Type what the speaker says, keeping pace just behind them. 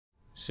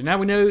So now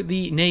we know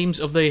the names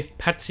of the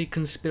Pazzi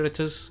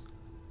conspirators,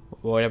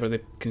 or whatever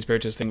the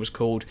conspirators thing was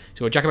called.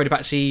 So Giacomo de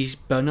Pazzi,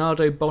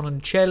 Bernardo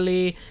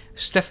Bononcelli,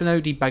 Stefano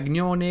di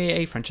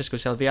Bagnone, Francesco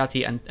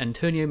Salviati, and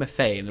Antonio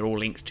Maffei, and they're all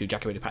linked to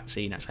Giacomo de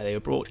Pazzi, and that's how they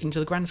were brought into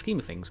the grand scheme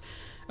of things.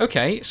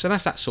 Okay, so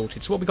that's that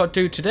sorted. So what we got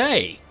to do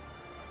today?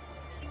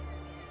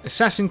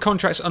 Assassin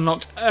contracts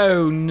unlocked.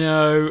 Oh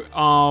no!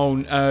 Oh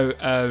no!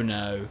 Oh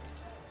no!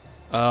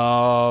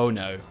 Oh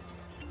no!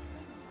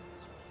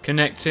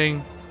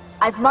 Connecting.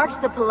 I've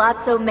marked the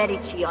Palazzo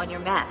Medici on your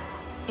map.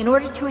 In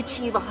order to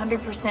achieve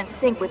 100%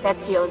 sync with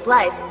Ezio's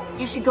life,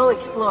 you should go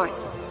exploring.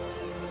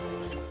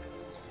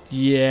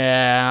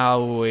 Yeah,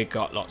 we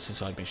got lots of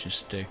side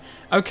missions to do.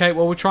 Okay,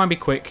 well we'll try and be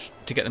quick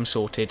to get them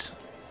sorted.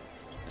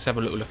 Let's have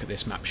a little look at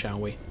this map, shall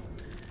we?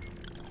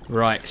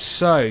 Right,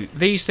 so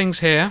these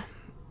things here,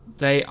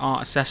 they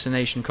are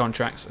assassination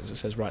contracts, as it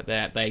says right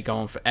there. They go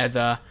on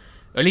forever.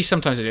 Or at least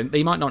sometimes they do.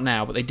 They might not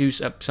now, but they do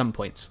at some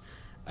points.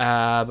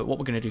 But what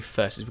we're going to do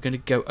first is we're going to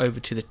go over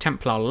to the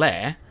Templar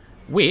Lair,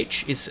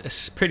 which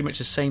is pretty much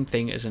the same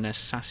thing as an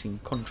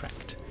assassin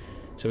contract.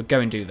 So we'll go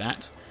and do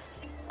that.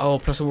 Oh,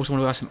 plus I also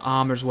want to buy some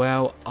armour as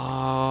well.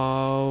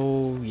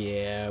 Oh,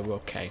 yeah,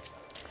 okay.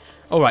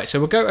 Alright, so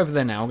we'll go over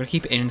there now. I'm going to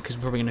keep it in because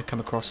we're probably going to come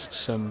across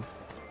some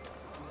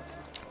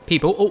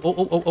people.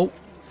 Oh.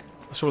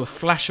 I saw the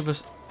flash of a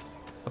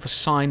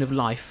sign of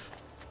life.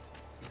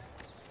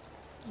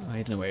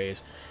 I don't know where he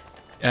is.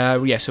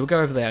 Yeah, so we'll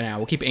go over there now.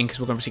 We'll keep it in because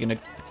we're obviously going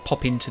to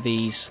pop into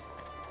these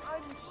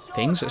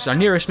things. So our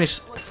nearest Miss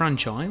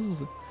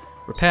franchise.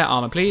 Repair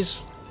armour,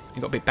 please.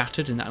 You got a bit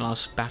battered in that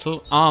last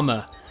battle.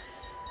 Armour.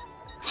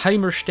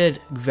 Heimerstedt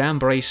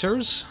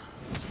Vambracers.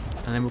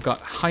 And then we've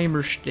got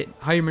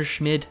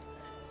Heimerschmied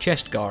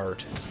Chest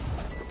Guard.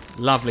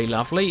 Lovely,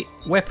 lovely.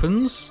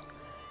 Weapons.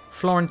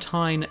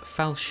 Florentine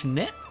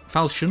Falchion.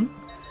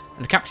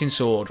 And a Captain's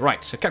Sword.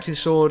 Right, so Captain's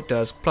Sword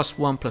does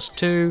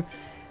 +1/+2.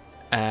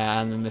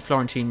 And then the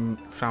Florentine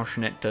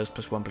Falchion does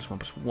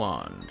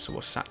 +1/+1/+1. So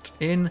what's that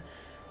in?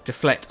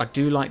 Deflect. I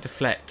do like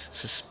deflect.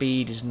 So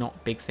speed is not a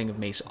big thing of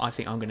me. So I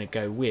think I'm going to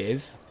go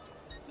with...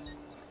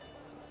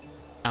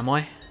 Am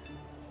I?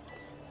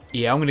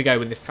 Yeah, I'm going to go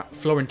with the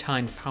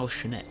Florentine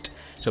Falchion.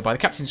 So buy the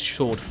Captain's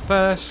Sword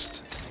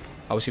first.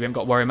 Obviously we haven't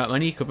got to worry about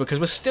money because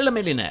we're still a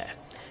millionaire.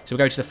 So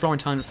we'll go to the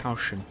Florentine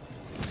Falchion.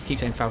 I keep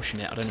saying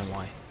Falchion. I don't know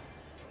why.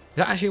 Is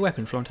that actually a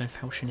weapon? Florentine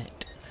Falchion.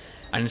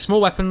 And in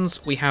small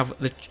weapons, we have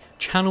the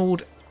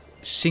Channeled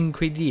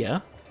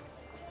Syncridia,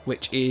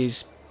 which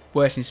is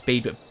worse in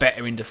speed but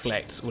better in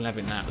deflect. We'll have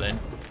in that then.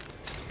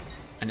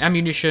 And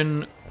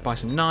ammunition, buy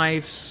some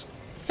knives.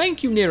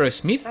 Thank you, Nero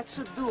Smith. That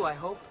should do, I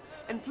hope.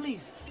 And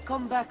please,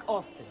 come back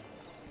often.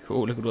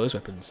 Oh, look at all those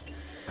weapons.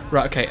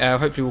 Right, okay,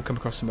 hopefully we'll come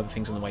across some other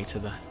things on the way to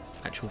the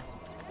actual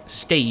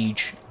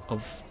stage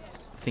of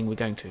the thing we're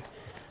going to.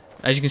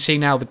 As you can see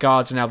now, the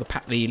guards are now the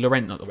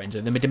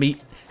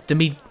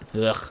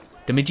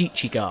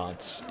Medici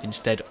guards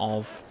instead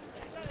of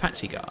the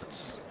Pazzi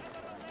guards.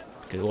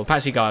 Well, the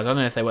Pazzi guards, I don't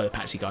know if they were the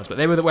Pazzi guards, but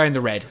they were wearing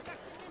the red.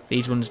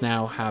 These ones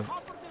now have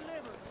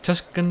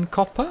Tuscan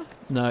copper?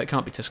 No, it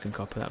can't be Tuscan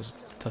copper. That was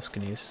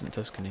Tuscany. This isn't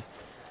Tuscany.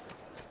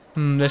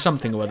 There's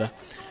something or other.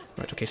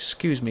 Right, okay, so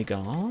excuse me,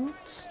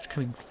 guards.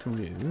 Coming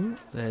through.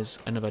 There's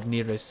another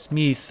Nero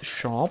Smith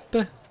shop.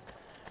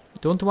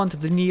 Don't want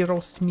the Nero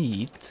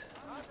Smith.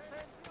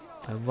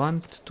 I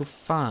want to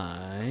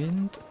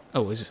find...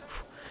 Oh,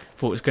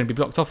 thought it was going to be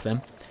blocked off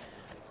then.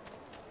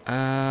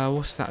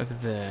 What's that over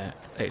there?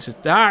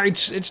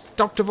 It's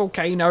Dr.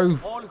 Volcano.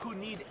 All who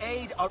need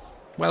aid are...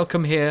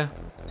 Welcome here.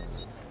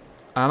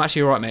 I'm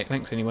actually alright, mate.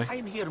 Thanks anyway.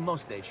 I'm here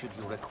most days should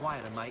you require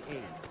my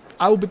aid.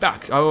 I'll be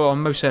back. Oh, I'll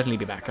most certainly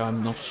be back.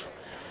 I'm not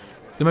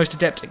the most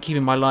adept at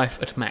keeping my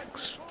life at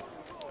max.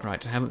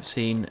 Right, I haven't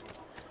seen...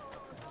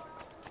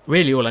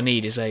 Really all I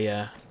need is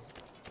a...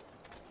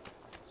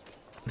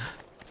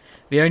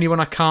 The only one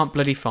I can't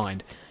bloody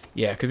find.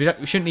 Yeah, because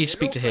we shouldn't need to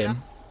speak to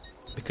him,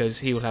 because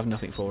he will have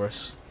nothing for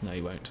us. No,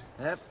 he won't.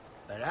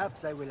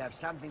 Perhaps I will have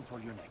something for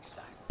you next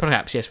time.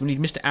 Perhaps, yes. We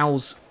need Mr.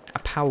 Owl's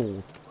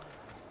apparel.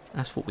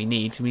 That's what we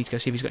need. We need to go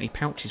see if he's got any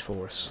pouches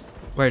for us.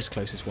 Where's the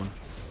closest one?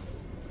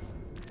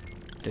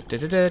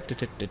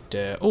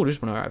 Oh, there's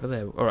one right over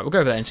there. Alright, we'll go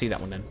over there and see that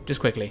one then, just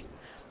quickly.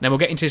 Then we'll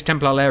get into his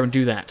Templar Lair and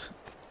do that.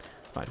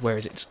 Right, where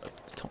is it? It's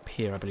up the top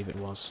here, I believe it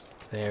was.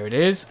 There it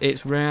is.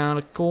 It's round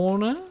a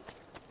corner.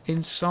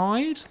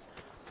 Inside.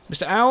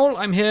 Mr. Owl,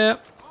 I'm here.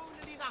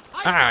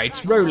 Ah,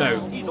 it's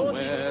Rolo.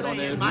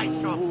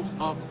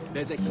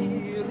 There's a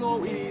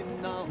hero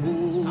in a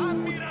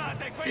hood.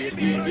 He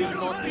will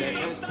not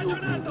let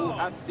you who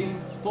have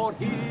sinned, for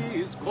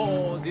his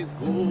cause is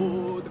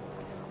good.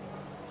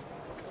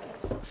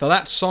 For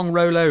that song,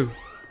 Rolo,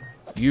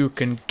 you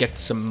can get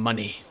some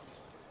money.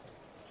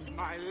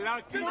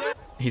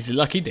 His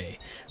lucky day.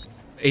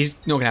 He's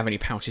not going to have any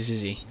pouches,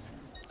 is he?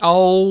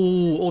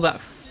 Oh, all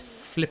that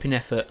flipping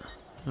effort.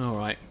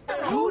 Alright.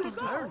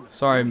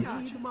 Sorry,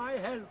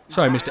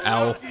 Mr.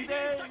 Owl.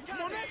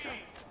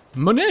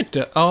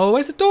 Moneta! Oh,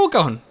 where's the door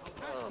gone?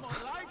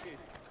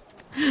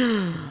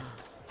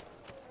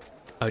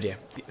 Oh dear.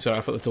 Sorry,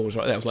 I thought the door was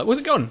right there. I was like, where's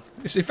it gone?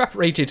 It's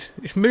evaporated.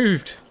 It's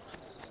moved.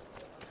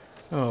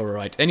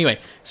 Alright. Anyway,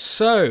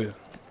 so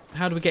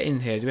how do we get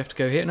in here? Do we have to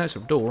go here? No, it's a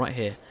door right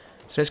here.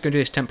 So let's go do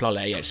this Templar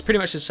lair. Yeah, it's pretty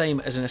much the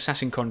same as an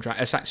assassin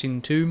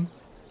tomb.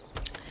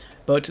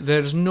 But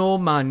there's no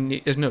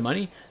money. There's no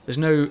money. There's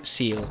no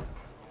seal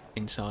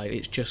inside.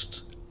 It's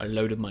just a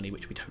load of money,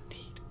 which we don't need.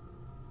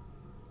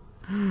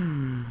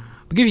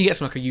 But if you get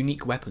some like a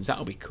unique weapons,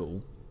 that'll be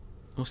cool.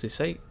 What's this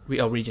say?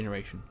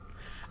 Regeneration.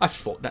 I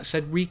thought that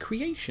said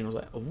recreation. I was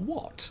like, of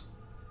what?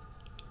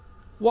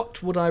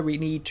 What would I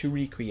need to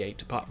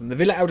recreate apart from the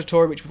Villa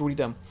Auditore, which we've already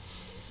done?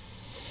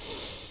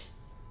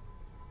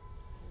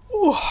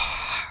 Ooh.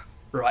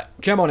 Right,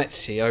 come on,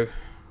 Ezio.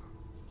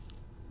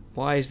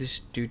 Why is this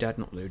doodad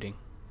not loading?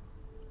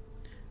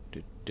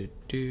 There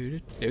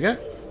we go.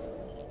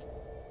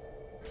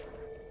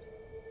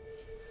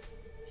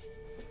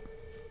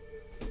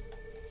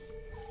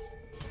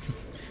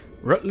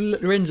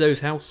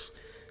 Lorenzo's house.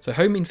 So,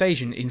 home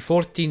invasion in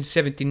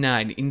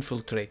 1479.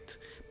 Infiltrate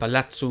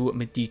Palazzo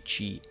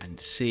Medici and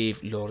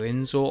save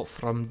Lorenzo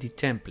from the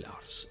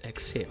Templars.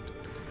 Accept.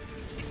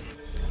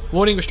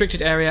 Warning,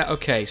 restricted area.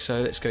 Okay,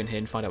 so let's go in here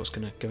and find out what's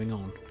going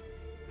on.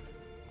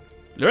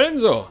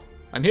 Lorenzo,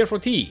 I'm here for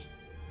tea.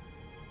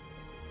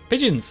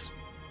 Pigeons.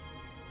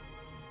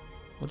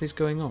 What is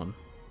going on?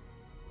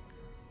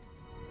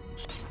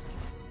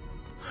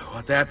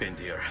 What happened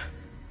here?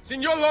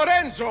 Signor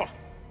Lorenzo!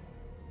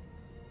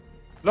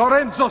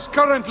 Lorenzo's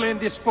currently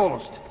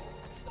indisposed.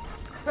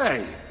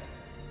 Hey,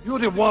 you're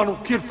the one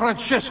who killed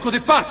Francesco de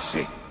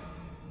Pazzi.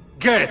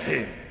 Get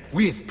him.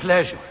 With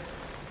pleasure.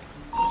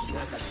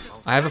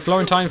 I have a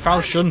Florentine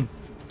falchion.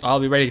 I'll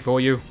be ready for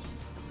you.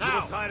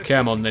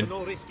 Come on then.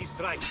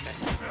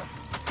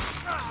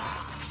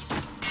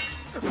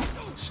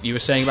 You were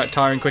saying about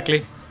tiring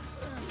quickly?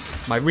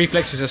 My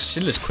reflexes are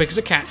still as quick as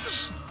a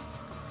cat's.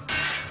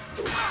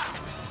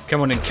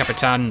 Come on in,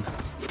 Capitan.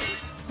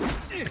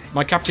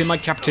 My captain, my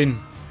captain.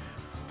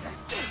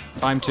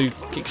 Time to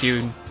kick you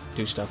and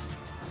do stuff.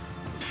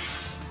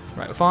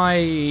 Right, if I...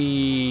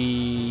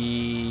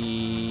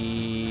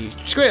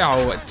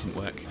 Oh, it didn't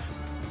work.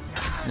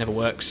 Never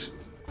works.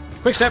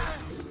 Quick step.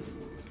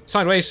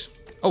 Sideways.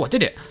 Oh, I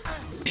did it.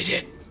 Did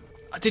it.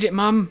 I did it,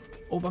 Mum.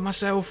 All by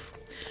myself.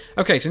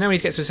 Okay, so now we need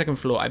to get to the second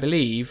floor. I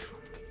believe...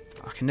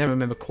 I can never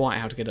remember quite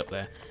how to get up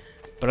there.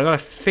 But I got a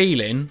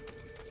feeling...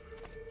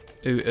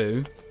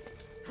 Ooh.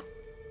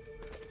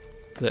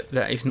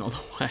 That is not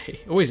the way.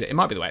 Or is it? It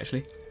might be the way,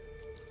 actually.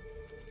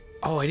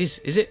 Oh, it is.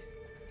 Is it?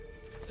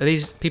 Are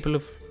these people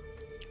of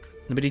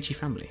the Medici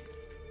family?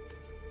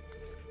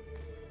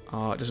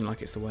 Oh, it doesn't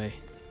like it's the way.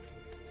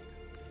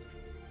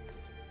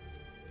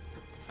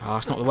 Ah,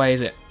 it's not the way,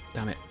 is it?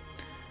 Damn it.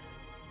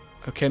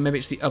 Okay, maybe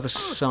it's the other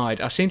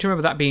side. I seem to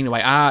remember that being the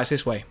way. Ah, it's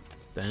this way.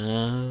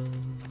 I'm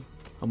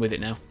with it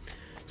now.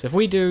 So if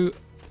we do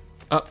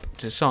up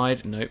to the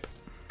side, nope.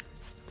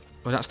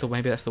 Well,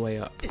 maybe that's the way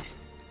up.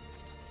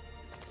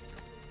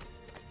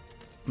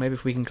 Maybe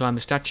if we can climb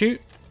the statue.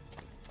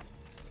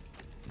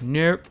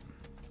 Nope.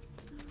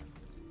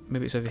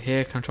 Maybe it's over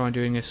here. Can I try and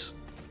doing this?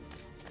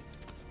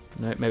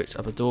 Nope, maybe it's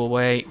up a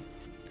doorway.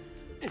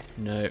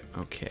 No,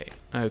 okay.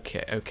 Not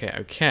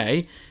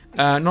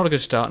a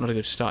good start, not a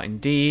good start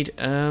indeed.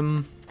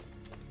 Maybe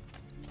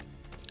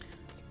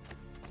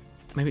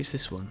it's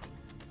this one.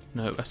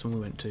 No, that's the one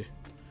we went to.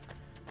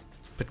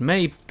 But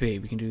maybe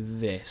we can do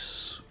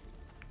this.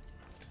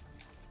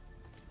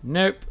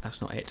 Nope,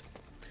 that's not it.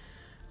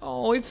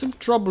 Oh, it's some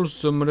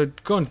troublesome, and I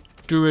can't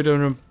do it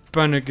on a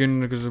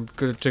Bannigan because it's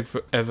going to take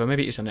forever.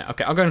 Maybe it's on it.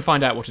 Okay, I'll go and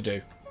find out what to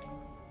do.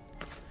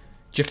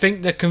 Do you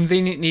think the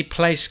conveniently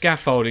placed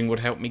scaffolding would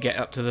help me get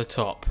up to the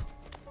top?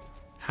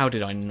 How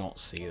did I not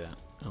see that?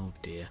 Oh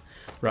dear.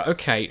 Right,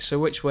 okay, so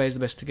which way is the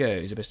best to go?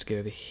 Is it best to go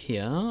over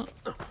here?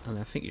 And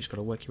I think you just got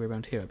to work your way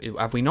around here.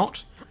 Have we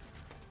not?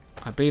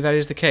 I believe that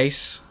is the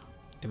case.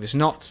 If it's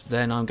not,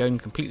 then I'm going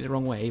completely the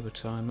wrong way,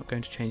 but I'm not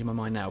going to change my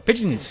mind now.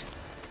 Pigeons!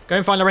 Go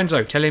and find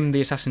Lorenzo. Tell him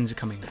the assassins are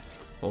coming.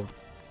 Or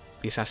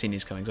the assassin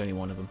is coming. There's only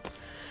one of them.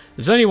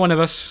 There's only one of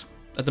us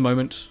at the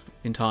moment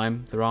in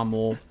time. There are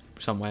more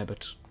somewhere,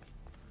 but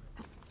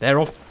they're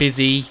off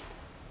busy.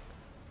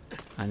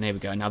 And there we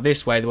go. Now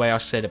this way, the way I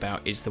said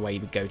about, is the way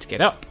you would go to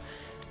get up.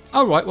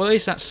 Alright, well at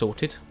least that's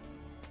sorted.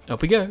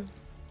 Up we go.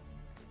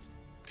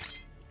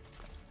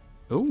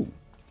 Ooh.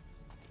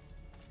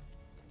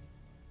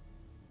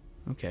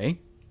 Okay.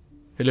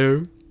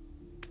 Hello.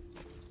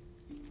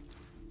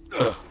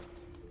 Ugh.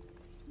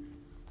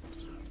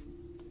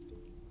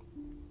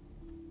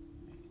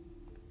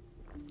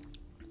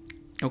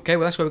 Okay,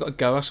 well that's where we've got to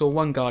go. I saw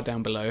one guard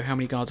down below. How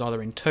many guards are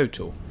there in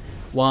total?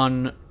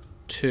 1,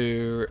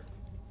 2...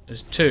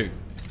 There's 2.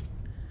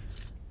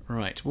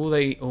 Right, will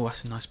they... Oh,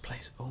 that's a nice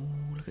place. Oh,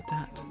 look at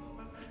that.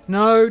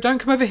 No, don't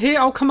come over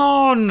here. Oh, come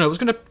on. I was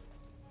going to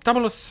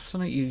double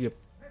assassinate you, you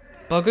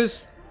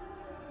buggers.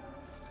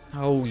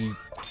 Oh, you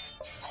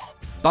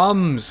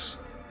bums.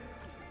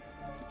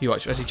 You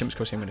watch, as he jumps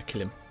across here, I'm going to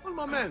kill him.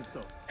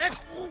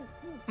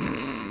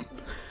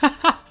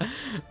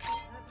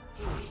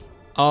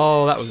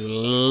 Oh, that was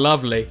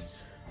lovely.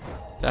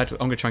 I'm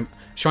going to try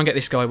and get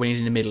this guy when he's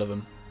in the middle of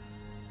them.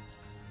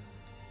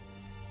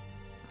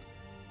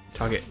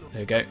 Target.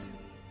 There we go.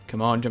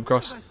 Come on, jump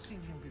across.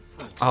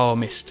 Oh, I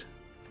missed.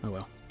 Oh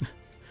well.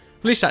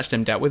 At least that's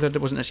them dealt with. I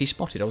wasn't actually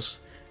spotted. I was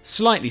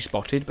slightly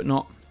spotted, but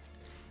not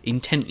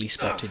intently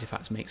spotted, if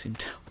that makes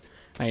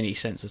any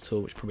sense at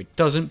all, which probably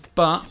doesn't,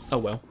 but oh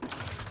well.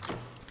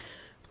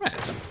 Right,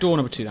 that's door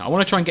number 2 now. I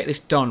want to try and get this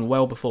done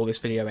well before this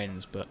video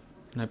ends, but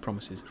no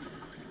promises.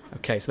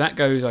 Okay, so that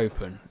goes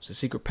open. It's a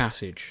secret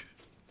passage.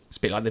 It's a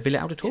bit like the Villa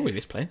Auditore,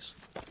 this place.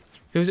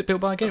 Who was it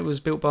built by again? It was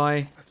built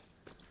by...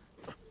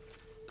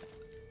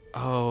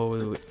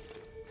 Oh...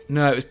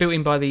 No, it was built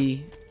in by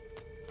the...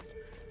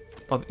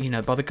 by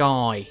the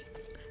guy.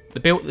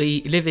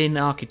 The live-in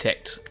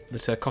architect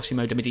that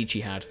Cosimo de'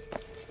 Medici had.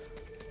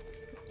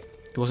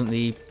 It wasn't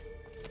the...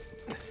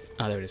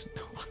 Oh, there it is.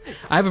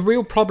 I have a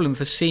real problem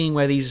for seeing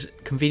where these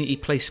conveniently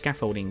placed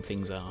scaffolding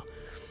things are.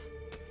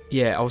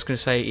 Yeah, I was going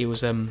to say it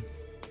was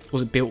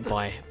it built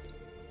by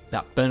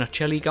that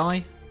Bernacelli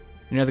guy?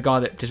 You know, the guy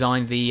that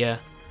designed the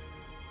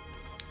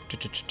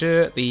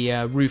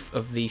roof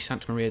of the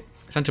Santa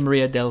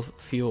Maria del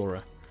Fiore.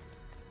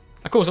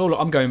 Of course,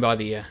 I'm going by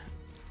the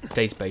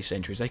database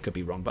entries. They could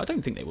be wrong, but I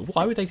don't think they will.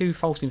 Why would they do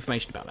false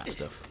information about that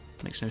stuff?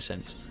 Makes no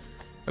sense.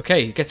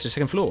 Okay, get to the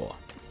second floor.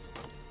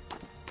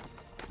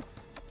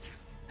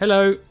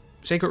 Hello,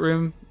 secret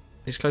room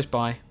is close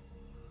by.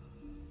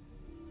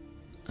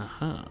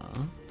 Aha.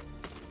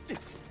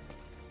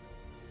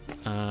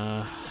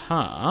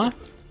 Aha.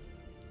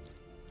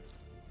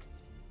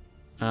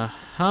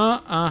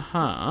 Aha,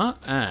 aha,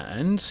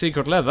 and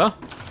secret lever.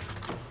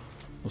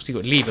 Or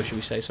secret lever, should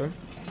we say, sorry.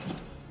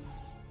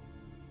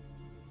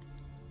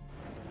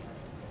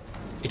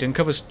 It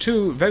uncovers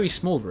 2 very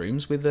small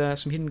rooms with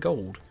some hidden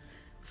gold.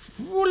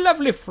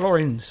 Lovely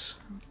florins.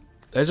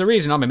 There's a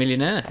reason I'm a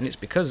millionaire, and it's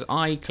because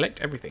I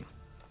collect everything.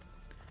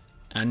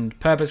 And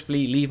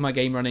purposefully leave my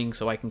game running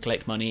so I can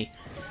collect money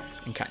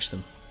and catch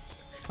them.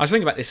 I was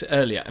thinking about this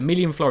earlier.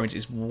 1,000,000 florins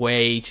is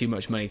way too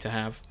much money to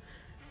have.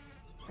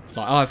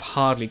 Like, I've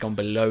hardly gone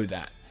below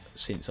that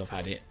since I've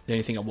had it. The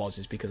only thing I was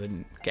is because I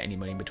didn't get any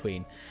money in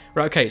between.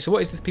 Right, okay, so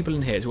what is the people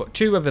in here? There's what,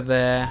 2 over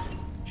there.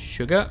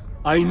 Sugar.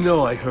 I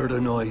know I heard a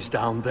noise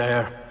down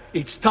there.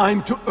 It's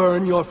time to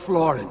earn your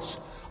florins.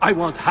 I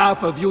want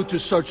half of you to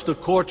search the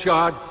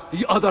courtyard,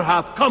 the other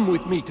half come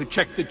with me to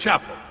check the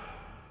chapel.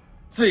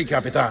 Si,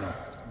 Capitano.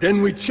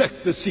 Then we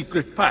check the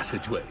secret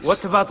passageways.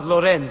 What about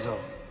Lorenzo?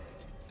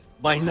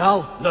 By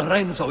now,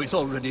 Lorenzo is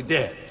already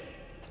dead.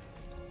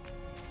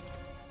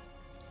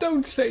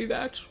 Don't say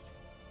that.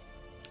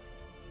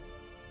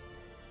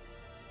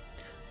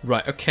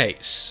 Right, okay,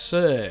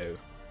 so...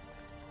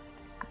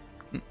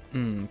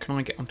 can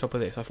I get on top of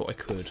this? I thought I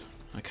could.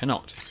 I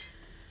cannot.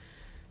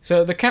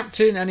 So the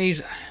captain and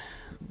his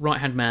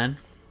right-hand man.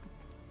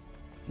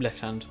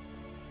 Left hand.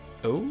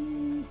 Oh.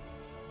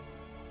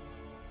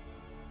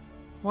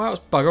 Well, that was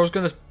bug. I was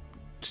going to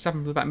stab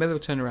him from the back. Maybe they'll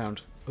turn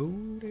around. Oh,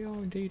 they are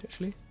indeed,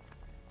 actually.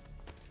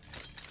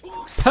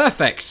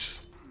 Perfect!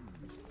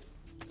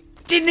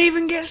 Didn't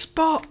even get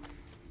spot!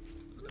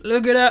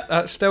 Look at that.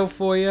 That's stealth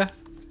for you.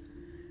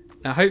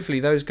 Now, hopefully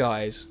those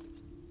guys...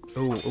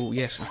 Oh,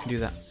 yes, I can do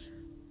that.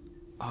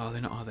 Oh,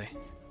 they're not, are they?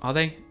 Are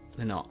they?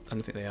 They're not. I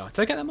don't think they are.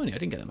 Did I get that money? I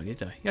didn't get that money,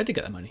 did I? Yeah, I did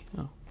get that money.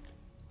 Oh.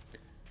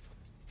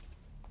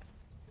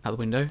 Out the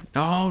window.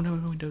 Oh, no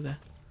window there.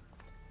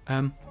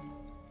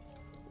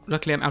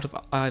 Luckily I'm out of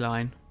eye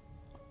line.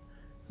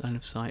 Line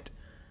of sight.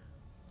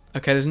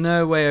 Okay, there's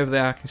no way over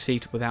there I can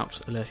see without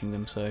alerting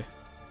them, so...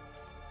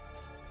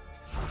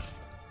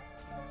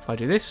 If I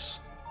do this...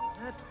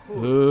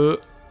 It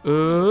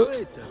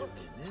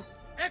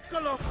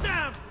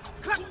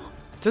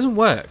doesn't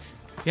work.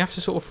 You have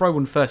to sort of throw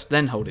one first,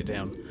 then hold it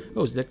down.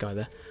 Oh, there's a dead guy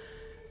there.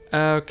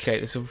 Okay,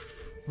 there's a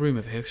room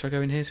over here. Should I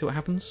go in here, see what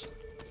happens?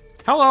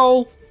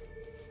 Hello!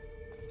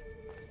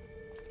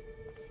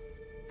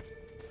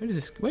 Where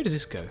does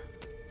this go?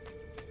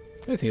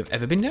 I don't think I've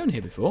ever been down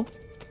here before.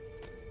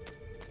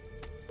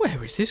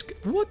 Where is this?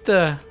 What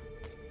the?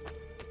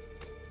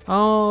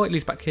 Oh, it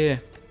leads back here.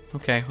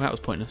 Okay, well, that was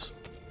pointless.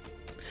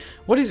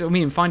 What does it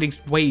mean finding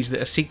ways that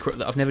are secret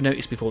that I've never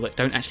noticed before that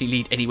don't actually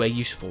lead anywhere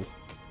useful?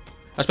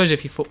 I suppose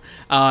if you fall...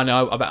 Oh,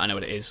 no, I bet I know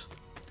what it is.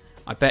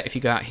 I bet if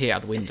you go out here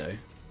out the window,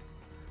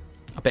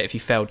 I bet if you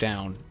fell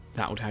down,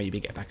 that would how you'd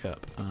get back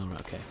up. Oh, right,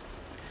 okay.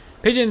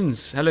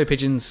 Pigeons! Hello,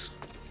 pigeons.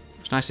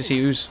 It's nice to see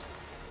yous.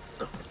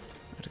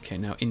 Okay,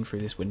 now in through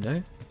this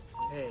window.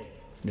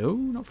 No,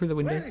 not through the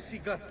window. Where is he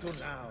got to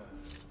now?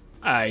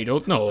 I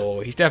don't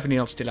know. He's definitely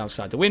not still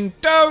outside the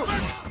window.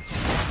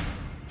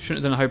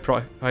 Shouldn't have done a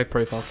high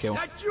profile kill.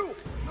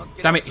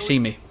 Damn it, you see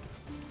me.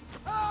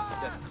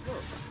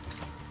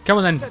 Come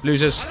on then,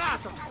 losers.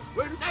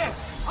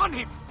 I'll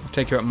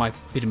take you out with my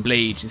hidden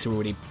blade since they're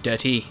already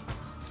dirty.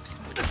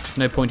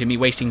 No point in me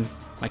wasting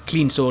my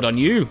clean sword on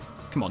you.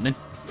 Come on then.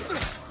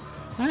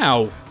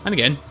 Ow. And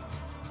again.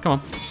 Come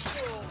on.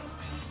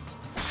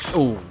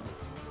 Oh.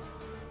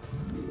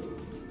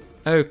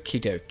 Okie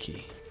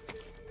dokie.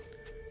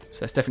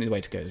 that's definitely the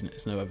way to go, isn't it?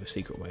 There's no other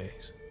secret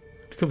ways.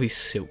 Look at all these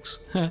silks.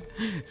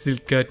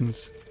 Silk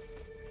curtains.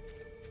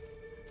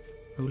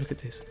 Oh, look at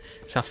this.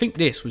 So I think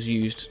this was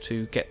used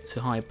to get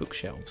to higher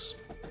bookshelves.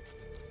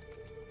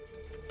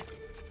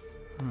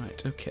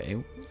 Right, okay.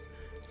 Well,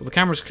 the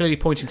camera's clearly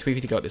pointing to me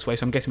to go up this way,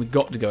 so I'm guessing we've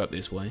got to go up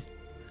this way.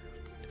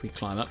 If we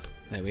climb up,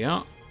 there we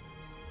are.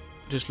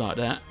 Just like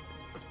that.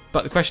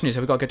 But the question is,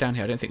 have we got to go down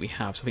here? I don't think we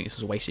have, so I think this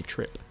was a wasted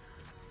trip.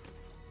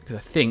 Because I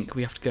think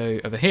we have to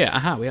go over here.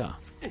 Aha, we are.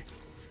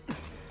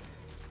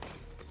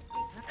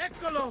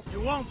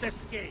 You won't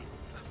escape.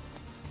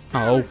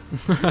 Oh.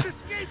 I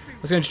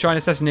was going to try and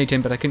assassinate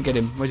him, but I couldn't get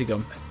him. Where's he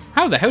gone?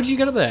 How the hell did you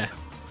get up there?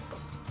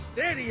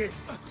 There he is.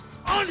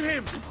 On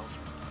him.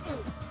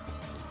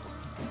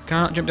 Can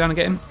I not jump down and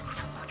get him?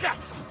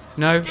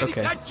 No?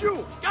 Okay.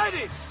 Got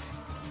it.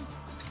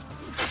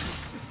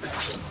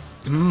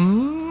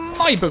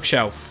 My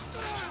bookshelf.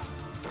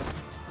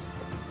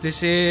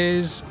 This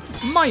is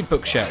my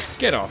bookshelf.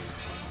 Get off.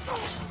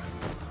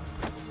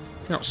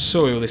 Do not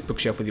soil this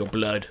bookshelf with your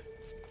blood.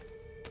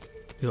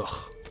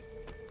 Ugh.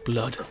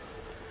 Blood.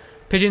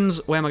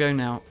 Pigeons, where am I going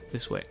now?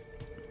 This way.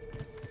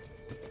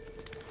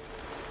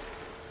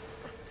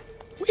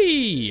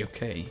 Whee!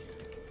 Okay.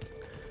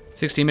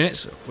 16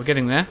 minutes. We're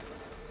getting there.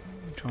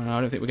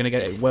 I don't think we're going to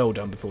get it well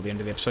done before the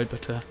end of the episode,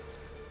 but I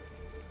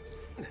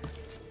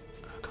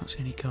can't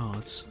see any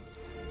guards.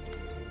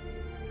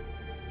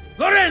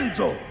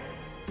 Lorenzo!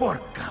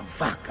 Porca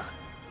vaca!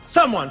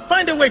 Someone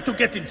find a way to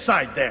get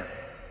inside there.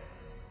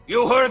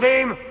 You heard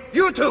him?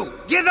 You two,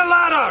 get the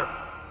ladder!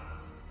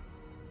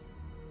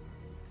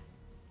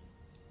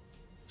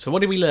 So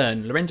what did we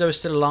learn? Lorenzo is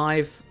still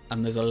alive,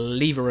 and there's a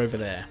lever over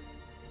there.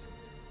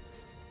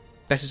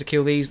 Better to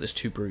kill these. There's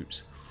 2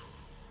 brutes.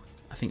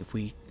 I think if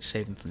we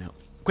save them for now.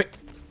 Quick!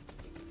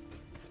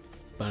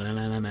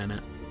 Ba-na-na-na-na-na.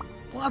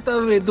 What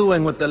are we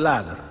doing with the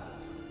ladder?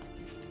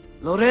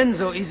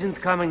 Lorenzo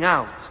isn't coming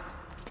out.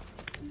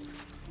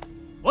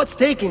 What's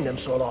taking them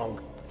so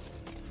long?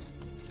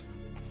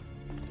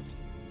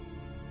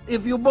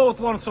 If you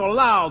both weren't so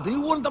loud, he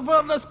wouldn't have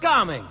heard us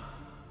coming.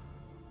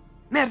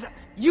 Merda,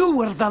 you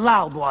were the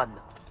loud one.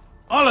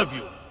 All of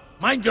you,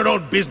 mind your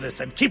own business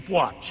and keep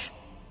watch.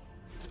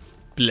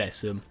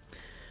 Bless them.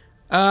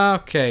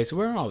 Okay, so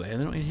where are they? They're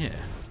not in here.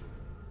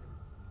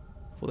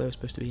 I thought they were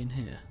supposed to be in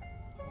here.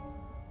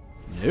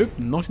 Nope,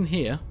 not in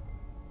here.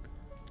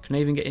 Can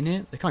they even get in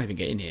here? They can't even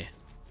get in here.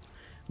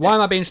 Why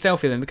am I being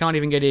stealthy then? They can't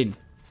even get in.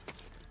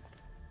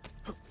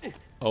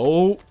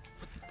 Oh.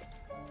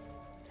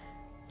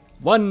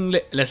 One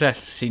little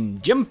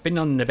assassin jumping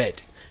on the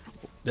bed.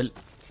 No,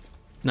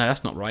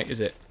 that's not right,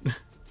 is it?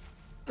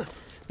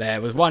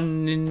 There was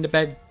one in the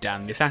bed,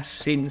 and the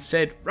assassin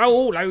said,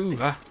 "Roll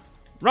over,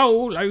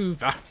 roll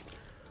over."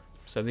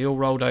 So they all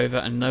rolled over,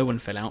 and no one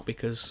fell out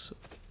because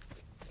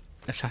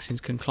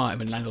assassins can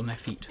climb and land on their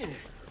feet.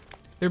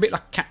 They're a bit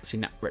like cats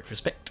in that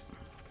retrospect.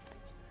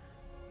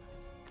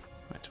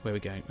 Right, where are we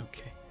going?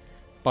 Okay.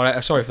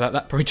 But sorry for that.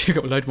 That probably took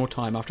up a load more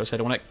time after I said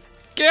I want to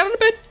get out of the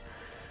bed.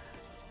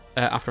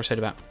 After I said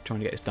about trying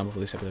to get this done before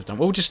this episode's done.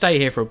 We'll just stay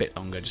here for a bit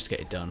longer just to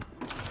get it done.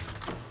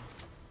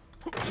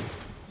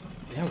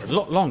 They were a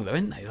lot long though,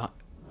 aren't they? Like,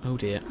 oh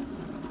dear.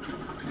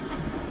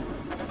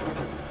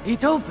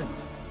 It opened.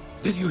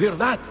 Did you hear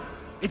that?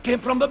 It came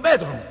from the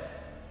bedroom.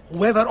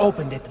 Whoever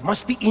opened it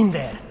must be in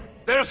there.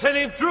 There's an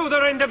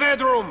intruder in the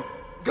bedroom.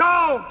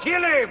 Go,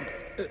 kill him.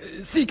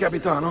 Sì,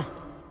 capitano.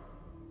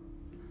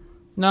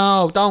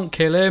 No, don't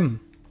kill him.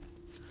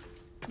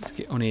 Let's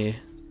get on here.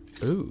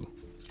 Ooh.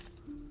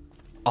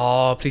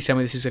 Oh, please tell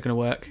me this is going to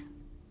work.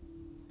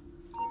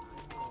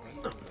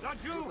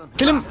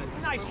 Kill him!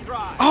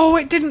 Oh,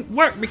 it didn't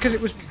work because it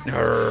was...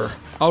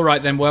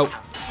 Alright then, well.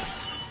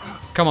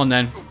 Come on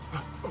then.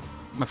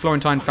 My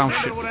Florentine found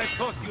shit. Right,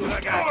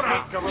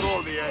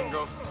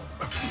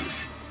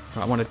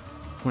 I want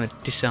to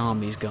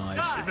disarm these guys.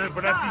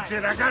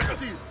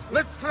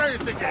 Let's try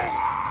it again.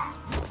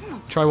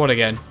 Try what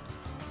again?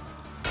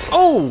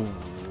 Oh!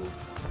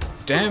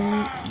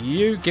 Damn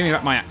you. Give me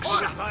back my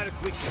axe.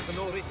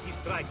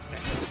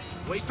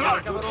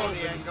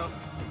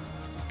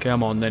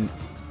 Come on then.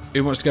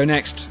 Who wants to go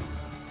next?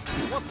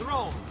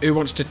 Who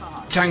wants to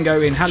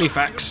tango in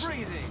Halifax?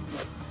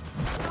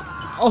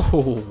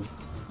 Oh!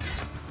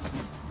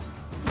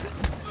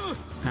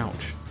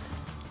 Ouch.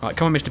 Right,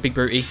 come on, Mr. Big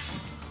Brutey.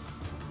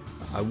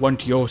 I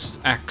want your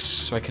axe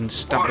so I can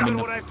stab him in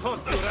the...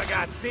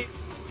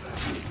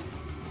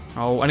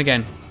 Oh, and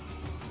again.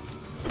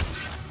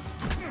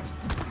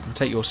 I'll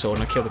take your sword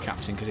and I'll kill the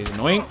captain because he's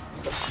annoying.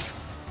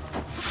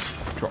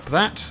 Drop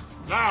that.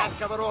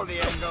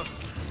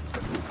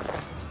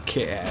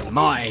 Okay,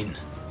 mine.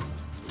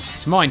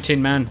 It's mine,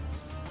 Tin Man.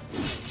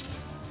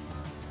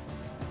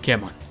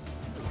 Come on.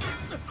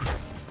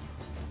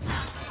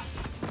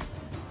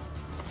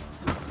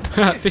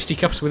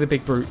 Fisticuffs with a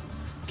big brute.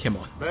 Come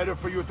on. Better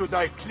for you to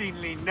die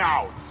cleanly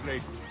now,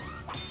 traitor.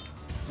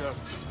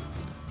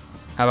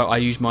 How about I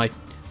use my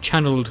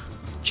channeled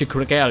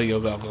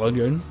Chikrigario?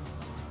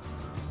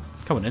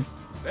 Come on then.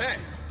 Hey,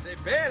 say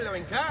Bello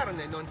in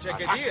carne, non c'è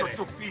che dire.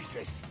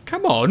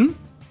 Come on.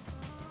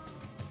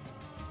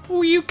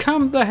 Will you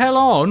come the hell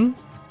on?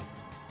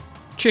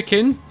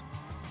 Chicken.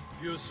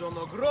 Più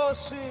sono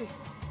grossi.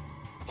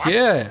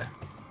 Yeah.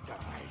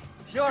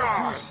 You're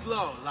too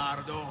slow,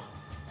 Lardo.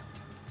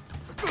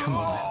 Come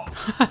on,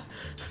 man.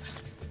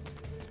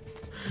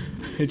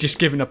 He'd just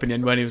given up in the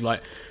end when he was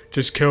like,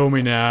 just kill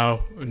me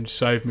now and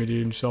save me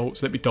the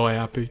insults. Let me die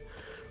happy.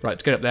 Right,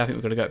 let's get up there. I think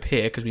we've got to go up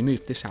here because we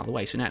moved this out of the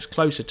way. So now it's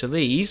closer to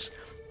these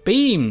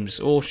beams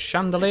or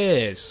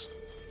chandeliers.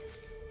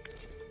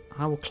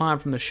 I will climb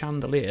from the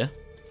chandelier.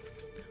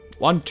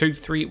 1, 2,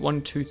 3,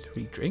 1, 2,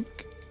 3,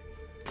 drink.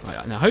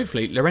 Right, now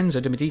hopefully Lorenzo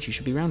de Medici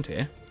should be around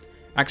here.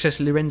 Access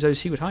Lorenzo's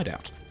secret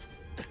hideout.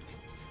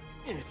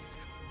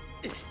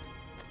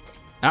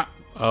 Ah,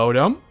 hold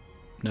on.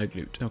 No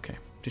glute. Okay,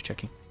 just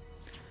checking.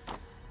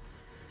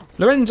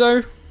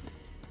 Lorenzo!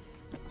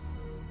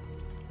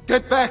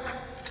 Get back!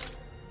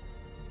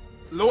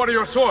 Lower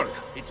your sword.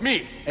 It's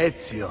me.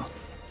 Ezio,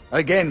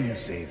 again you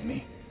saved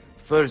me.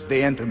 First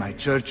they enter my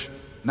church,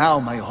 now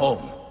my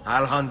home.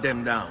 I'll hunt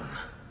them down.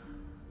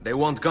 They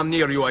won't come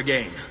near you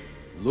again.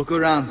 Look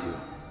around you.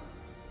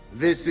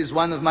 This is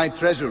one of my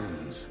treasure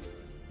rooms.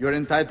 You're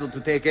entitled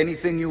to take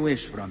anything you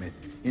wish from it,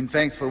 in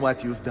thanks for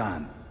what you've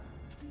done.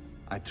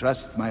 I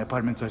trust my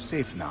apartments are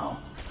safe now.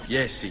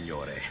 Yes,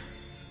 signore.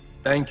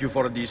 Thank you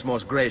for this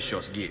most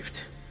gracious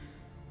gift.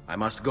 I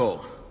must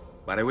go,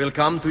 but I will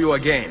come to you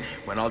again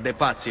when all the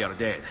pazzi are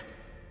dead.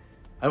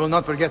 I will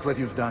not forget what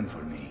you've done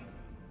for me.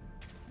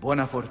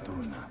 Buona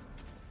fortuna.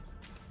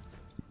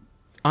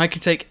 I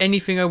can take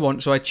anything I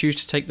want, so I choose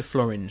to take the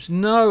florins.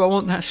 No, I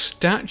want that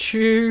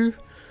statue.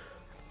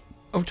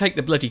 I'll take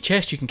the bloody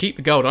chest. You can keep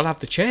the gold. I'll have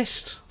the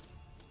chest.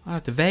 I'll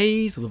have the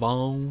vase or the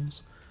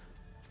vase.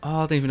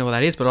 Oh, I don't even know what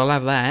that is, but I'll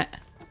have that.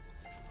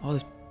 Oh,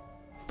 there's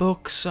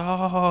books.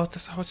 Oh,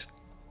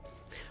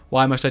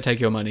 why must I take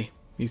your money?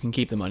 You can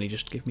keep the money.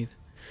 Just give me,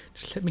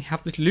 just let me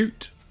have the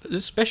loot,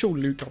 the special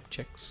loot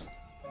objects.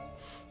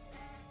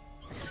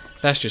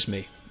 That's just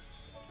me.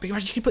 But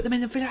imagine you can put them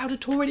in the Villa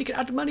Auditore and you can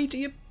add money to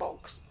your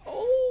box.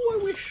 Oh,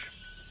 I wish.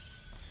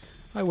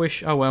 I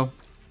wish. Oh well.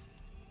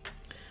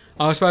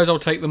 I suppose I'll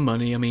take the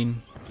money. I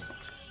mean,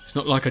 it's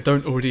not like I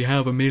don't already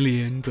have $1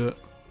 million, but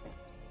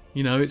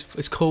you know,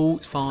 it's cool.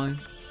 It's fine.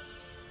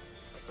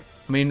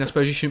 I mean, I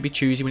suppose you shouldn't be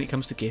choosy when it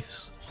comes to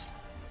gifts.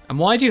 And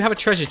why do you have a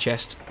treasure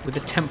chest with the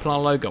Templar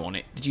logo on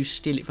it? Did you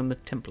steal it from the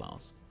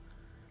Templars?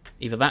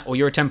 Either that or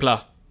you're a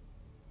Templar.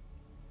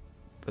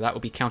 But that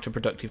would be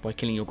counterproductive by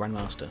killing your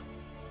Grandmaster.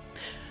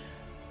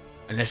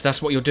 Unless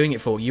that's what you're doing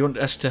it for. You want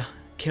us to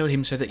kill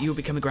him so that you'll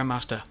become the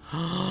Grandmaster.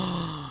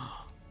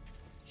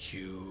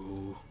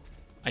 You...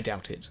 I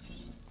doubt it.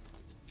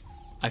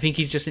 I think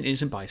he's just an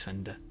innocent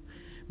bystander.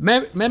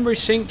 Memory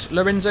synced,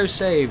 Lorenzo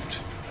saved.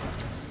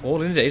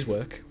 All in a day's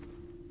work.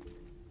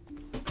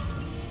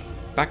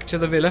 Back to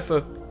the villa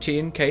for tea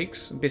and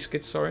cakes.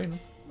 Biscuits, sorry.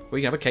 Or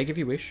you can have a cake if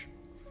you wish.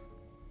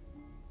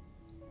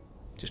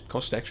 Just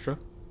cost extra.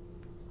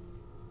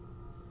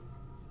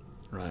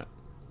 Right.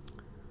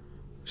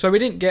 So we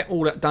didn't get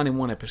all that done in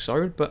one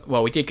episode, but...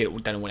 Well, we did get it all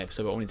done in one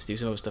episode, but I wanted to do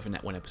some other stuff in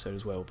that one episode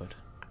as well, but...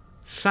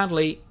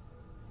 Sadly,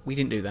 we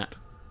didn't do that.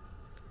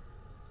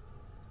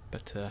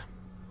 But,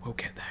 we'll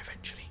get there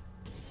eventually.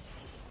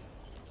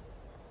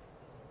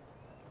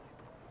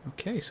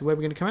 Okay, so where are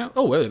we going to come out?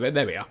 Oh, well,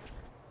 there we are.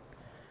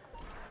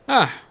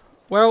 Ah,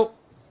 well,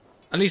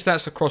 at least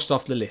that's crossed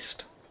off the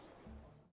list.